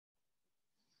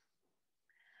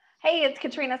Hey, it's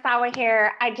Katrina Sawa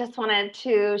here. I just wanted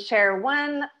to share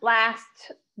one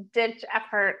last ditch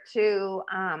effort to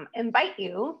invite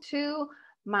you to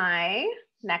my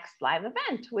next live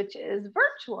event, which is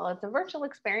virtual. It's a virtual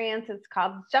experience. It's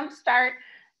called Jumpstart,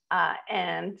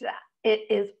 and it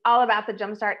is all about the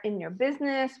jumpstart in your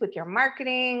business, with your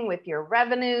marketing, with your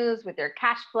revenues, with your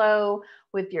cash flow,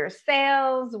 with your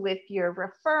sales, with your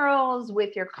referrals,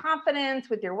 with your confidence,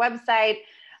 with your website.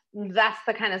 That's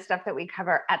the kind of stuff that we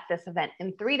cover at this event.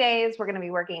 In 3 days, we're going to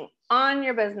be working on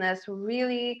your business,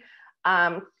 really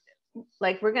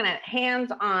we're going to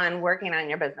hands-on working on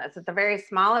your business. It's a very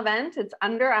small event. It's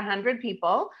under 100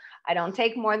 people. I don't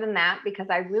take more than that because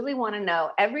I really want to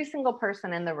know every single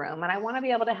person in the room, and I want to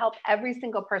be able to help every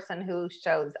single person who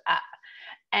shows up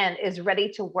and is ready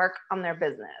to work on their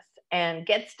business and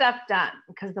get stuff done.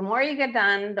 Because the more you get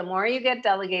done, the more you get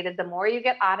delegated, the more you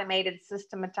get automated,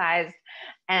 systematized,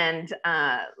 and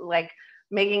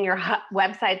making your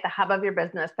website the hub of your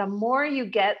business, the more you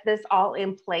get this all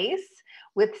in place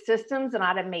with systems and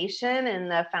automation and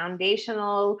the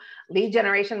foundational lead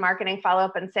generation, marketing,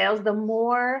 follow-up, and sales, the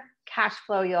more cash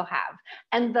flow you'll have.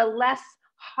 And the less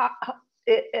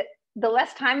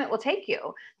time it will take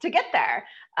you to get there.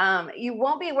 You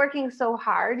won't be working so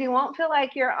hard. You won't feel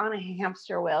like you're on a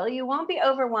hamster wheel. You won't be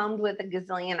overwhelmed with a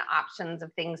gazillion options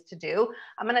of things to do.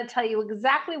 I'm going to tell you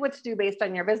exactly what to do based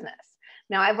on your business.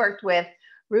 Now, I've worked with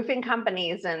roofing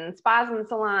companies and spas and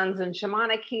salons and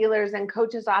shamanic healers and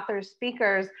coaches, authors,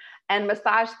 speakers, and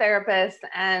massage therapists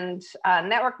and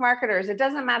network marketers. It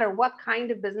doesn't matter what kind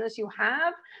of business you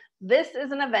have. This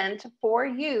is an event for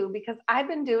you because I've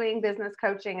been doing business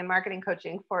coaching and marketing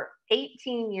coaching for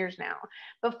 18 years now.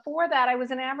 Before that, I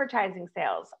was in advertising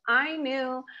sales. I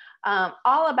knew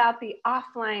all about the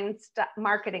offline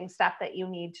marketing stuff that you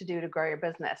need to do to grow your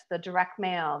business, the direct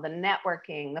mail, the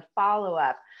networking, the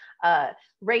follow-up,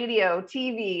 radio,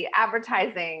 TV,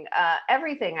 advertising,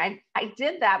 everything. I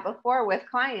did that before with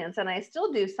clients, and I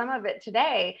still do some of it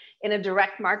today in a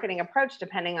direct marketing approach,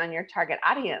 depending on your target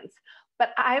audience.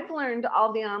 But I've learned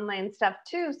all the online stuff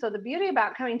too. So the beauty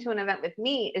about coming to an event with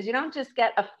me is you don't just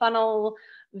get a funnel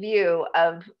view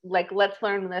of let's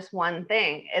learn this one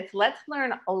thing. It's let's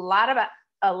learn a lot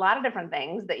of different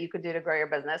things that you could do to grow your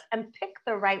business and pick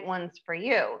the right ones for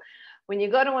you. When you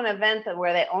go to an event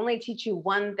where they only teach you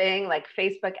one thing, like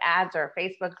Facebook ads or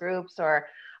Facebook groups or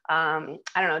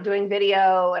doing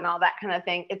video and all that kind of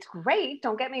thing, it's great.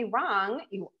 Don't get me wrong.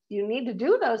 You need to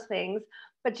do those things,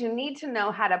 but you need to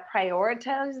know how to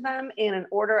prioritize them in an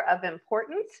order of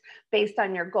importance based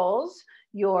on your goals,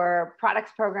 your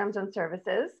products, programs, and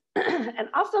services, and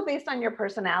also based on your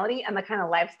personality and the kind of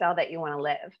lifestyle that you want to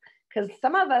live. Because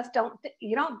some of us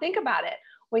you don't think about it.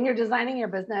 When you're designing your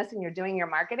business and you're doing your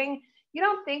marketing, you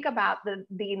don't think about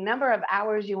the number of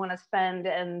hours you want to spend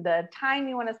and the time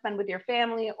you want to spend with your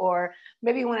family, or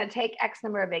maybe you want to take X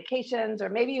number of vacations, or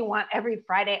maybe you want every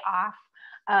Friday off.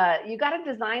 You got to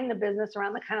design the business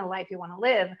around the kind of life you want to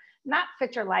live, not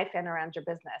fit your life in around your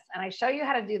business. And I show you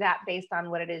how to do that based on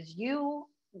what it is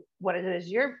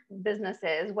your business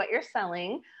is, what you're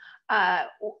selling,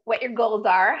 what your goals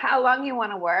are, how long you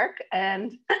want to work.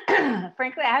 And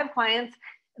frankly, I have clients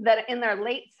that in their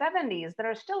late 70s that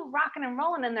are still rocking and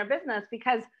rolling in their business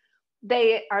because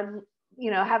they are,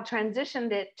 have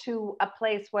transitioned it to a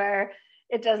place where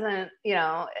it doesn't,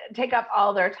 take up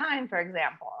all their time, for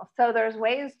example. So there's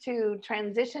ways to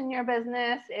transition your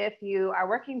business if you are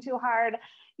working too hard.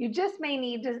 You just may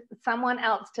need someone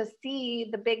else to see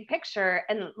the big picture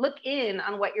and look in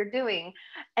on what you're doing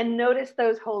and notice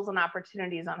those holes and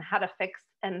opportunities on how to fix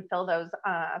and fill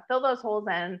those holes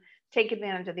and take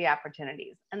advantage of the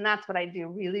opportunities. And that's what I do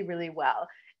really, really well,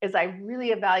 is I really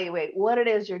evaluate what it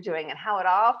is you're doing and how it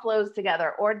all flows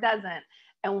together or doesn't,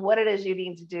 and what it is you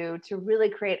need to do to really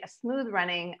create a smooth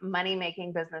running,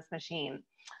 money-making business machine.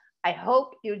 I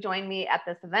hope you join me at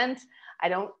this event. I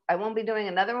won't be doing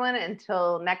another one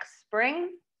until next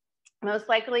spring, most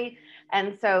likely.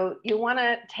 And so you want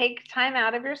to take time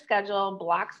out of your schedule,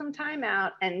 block some time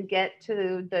out, and get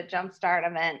to the Jumpstart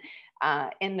event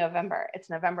in November. It's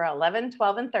November 11,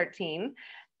 12, and 13.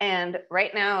 And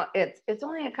right now it's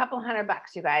only a couple $100,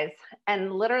 you guys.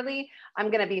 And literally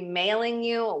I'm going to be mailing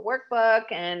you a workbook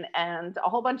and a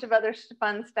whole bunch of other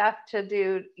fun stuff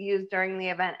to use during the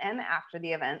event and after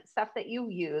the event, stuff that you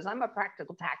use. I'm a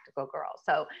practical, tactical girl.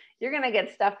 So you're going to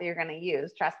get stuff that you're going to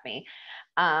use. Trust me.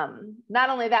 Not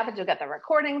only that, but you'll get the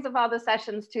recordings of all the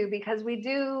sessions too, because we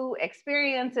do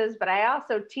experiences, but I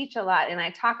also teach a lot and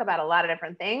I talk about a lot of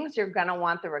different things. You're going to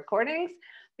want the recordings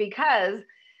because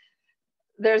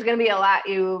there's going to be a lot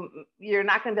you're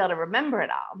not going to be able to remember it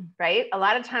all, right? A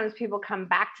lot of times people come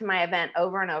back to my event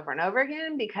over and over and over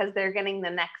again because they're getting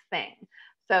the next thing.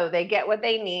 So they get what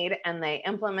they need and they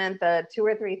implement the 2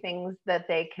 or 3 things that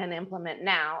they can implement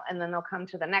now, and then they'll come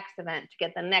to the next event to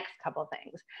get the next couple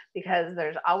things, because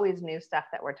there's always new stuff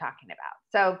that we're talking about.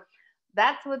 So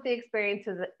that's what the experience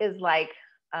is like.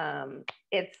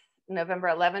 It's November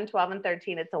 11, 12, and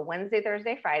 13. It's a Wednesday,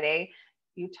 Thursday, Friday.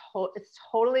 It's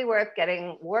totally worth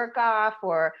getting work off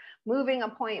or moving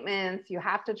appointments. You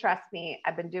have to trust me.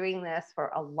 I've been doing this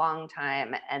for a long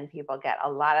time, and people get a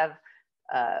lot of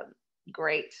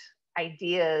great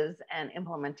ideas and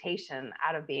implementation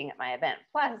out of being at my event.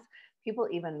 Plus, people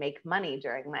even make money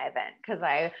during my event because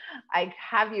I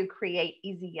have you create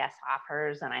easy yes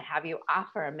offers, and I have you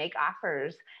make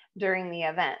offers during the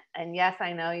event. And yes,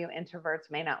 I know you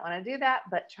introverts may not want to do that,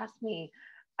 but trust me,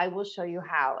 I will show you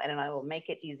how, and I will make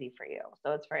it easy for you.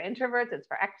 So it's for introverts, it's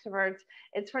for extroverts,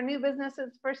 it's for new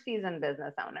businesses, for seasoned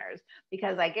business owners,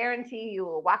 because I guarantee you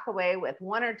will walk away with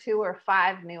 1 or 2 or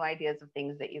 5 new ideas of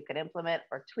things that you could implement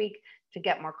or tweak to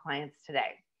get more clients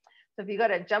today. So if you go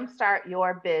to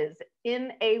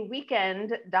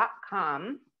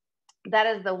jumpstartyourbizinAweekend.com, that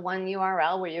is the one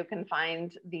URL where you can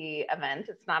find the event.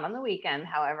 It's not on the weekend,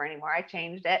 however, anymore. I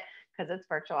changed it because it's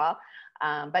virtual.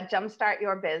 But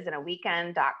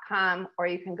jumpstartyourbizinAweekend.com, or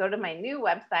you can go to my new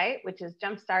website, which is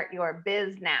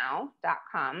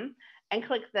jumpstartyourbiznow.com, and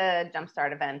click the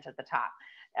Jumpstart event at the top.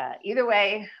 Either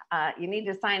way, you need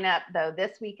to sign up though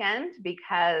this weekend,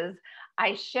 because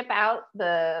I ship out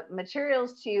the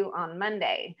materials to you on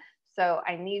Monday. So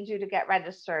I need you to get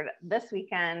registered this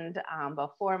weekend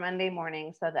before Monday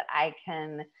morning, so that I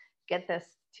can get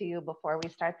this to you before we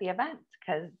start the event.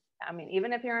 Because I mean,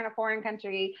 even if you're in a foreign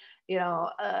country,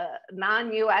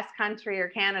 non-US country or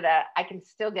Canada, I can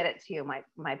still get it to you.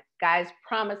 My guys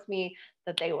promise me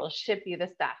that they will ship you the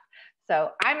stuff.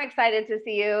 So I'm excited to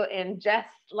see you in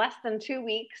just less than 2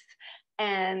 weeks.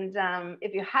 And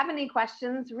if you have any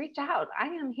questions, reach out. I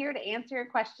am here to answer your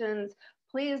questions.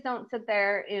 Please don't sit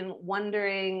there in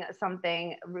wondering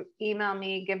something. Email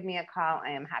me, give me a call. I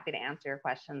am happy to answer your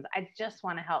questions. I just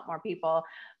want to help more people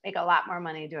make a lot more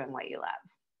money doing what you love.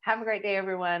 Have a great day,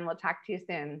 everyone. We'll talk to you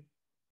soon.